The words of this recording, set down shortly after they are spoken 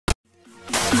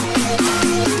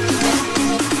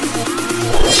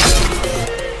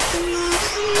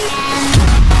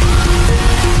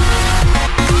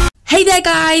there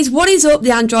guys, what is up?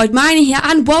 The Android Miner here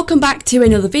and welcome back to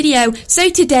another video. So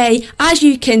today, as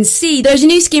you can see, there's a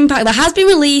new skin pack that has been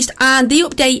released and the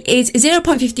update is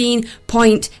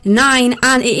 0.15.9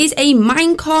 and it is a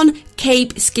Minecon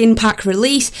Cape skin pack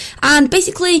release, and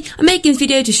basically I'm making this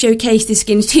video to showcase the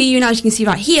skins to you. And as you can see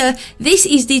right here, this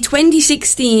is the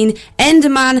 2016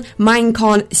 Enderman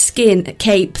Minecon skin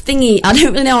cape thingy. I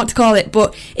don't really know what to call it,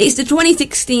 but it's the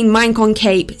 2016 Minecon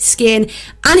Cape skin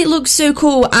and it looks so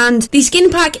cool. And the skin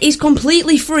pack is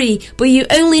completely free, but you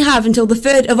only have until the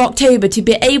 3rd of October to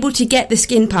be able to get the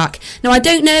skin pack. Now I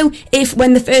don't know if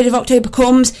when the 3rd of October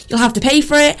comes you'll have to pay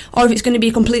for it, or if it's going to be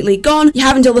completely gone. You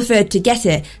have until the 3rd to get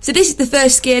it. So this is the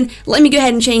first skin. Let me go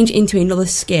ahead and change into another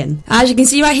skin. As you can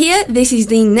see right here, this is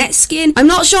the net skin. I'm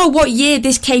not sure what year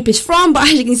this cape is from, but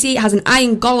as you can see it has an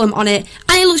iron golem on it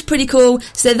and it looks pretty cool.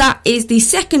 So that is the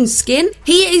second skin.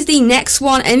 Here is the next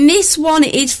one, and this one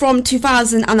is from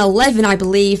 2011 I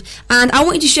believe, and I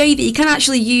wanted to show you that you can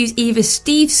actually use either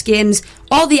Steve skins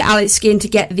or the Alex skin to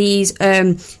get these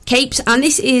capes, and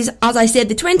this is, as I said,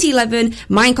 the 2011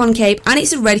 Minecon cape and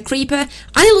it's a red creeper and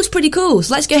it looks pretty cool.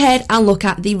 So let's go ahead and look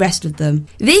at the rest of them.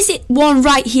 This one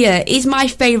right here is my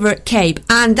favourite cape,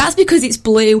 and that's because it's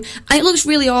blue and it looks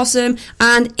really awesome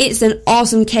and it's an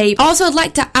awesome cape. Also, I'd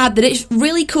like to add that it's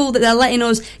really cool that they're letting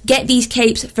us get these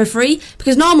capes for free,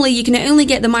 because normally you can only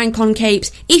get the Minecon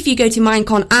capes if you go to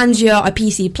Minecon and you're a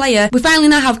PC player. We finally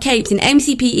now have capes in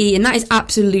MCPE and that is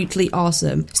absolutely awesome.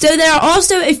 So there are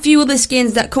also a few other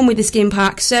skins that come with the skin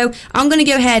pack, so I'm going to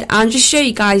go ahead and just show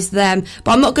you guys them,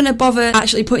 but I'm not going to bother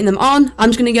actually putting them on. I'm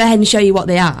just going to go ahead and show you what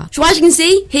they are. So as you can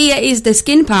see, here is the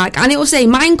skin pack and it will say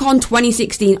Minecon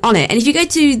 2016 on it, and if you go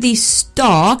to the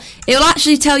store it will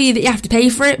actually tell you that you have to pay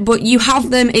for it, but you have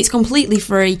them, it's completely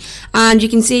free. And you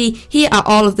can see here are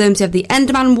all of them. So we have the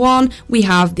Enderman one, we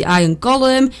have the Iron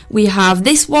Golem, we have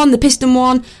this one, the Piston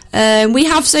one, we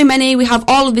have so many, we have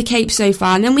all of the capes so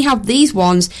far, and then we have these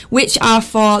ones which are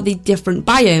for the different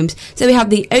biomes. So we have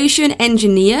the Ocean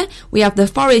Engineer, we have the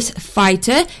Forest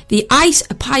Fighter, the Ice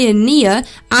Pioneer,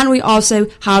 and we also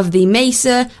have the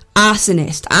Mesa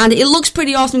Arsonist, and it looks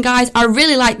pretty awesome guys. I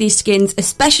really like these skins,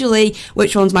 especially,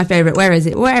 which one's my favourite? Where is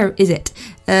it?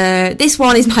 This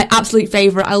one is my absolute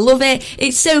favourite. I love it.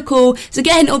 It's so cool. So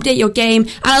go ahead and update your game.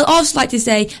 And I'd also like to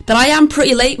say that I am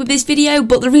pretty late with this video,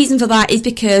 but the reason for that is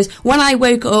because when I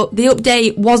woke up, the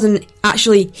update wasn't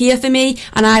actually here for me,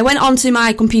 and I went onto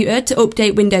my computer to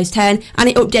update Windows 10 and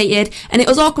it updated and it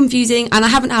was all confusing and I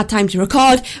haven't had time to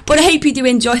record, but I hope you do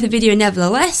enjoy the video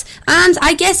nevertheless, and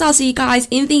I guess I'll see you guys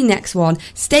in the next one.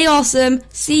 Stay awesome.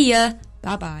 See ya.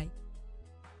 Bye bye.